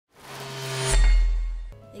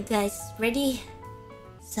You guys ready?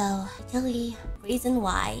 So actually, reason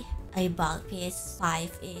why I bought PS5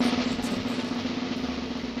 is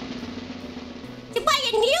to buy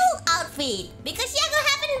a new outfit because Yago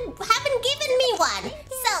haven't given me one.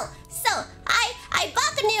 So I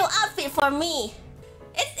bought a new outfit for me.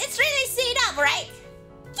 It's really suit up, right?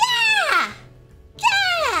 Yeah,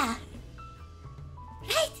 yeah,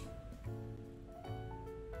 right.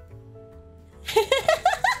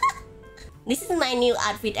 This is my new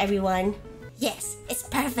outfit, everyone. Yes, it's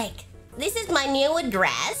perfect. This is my new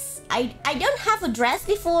dress. I don't have a dress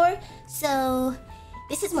before, so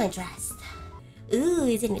this is my dress. Ooh,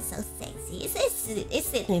 isn't it so sexy? It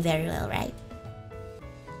fits me very well, right?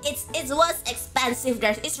 It was expensive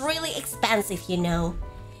dress. It's really expensive, you know.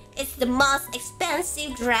 It's the most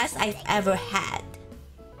expensive dress I've ever had.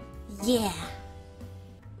 Yeah.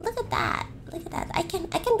 Look at that. Look at that. I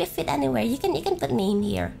can be fit anywhere. You can put me in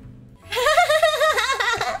here.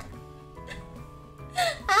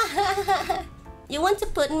 You want to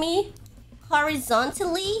put me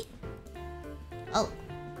horizontally? Oh,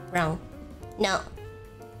 wrong. No.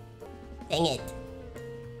 Dang it.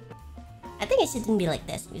 I think it shouldn't be like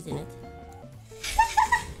this, isn't it?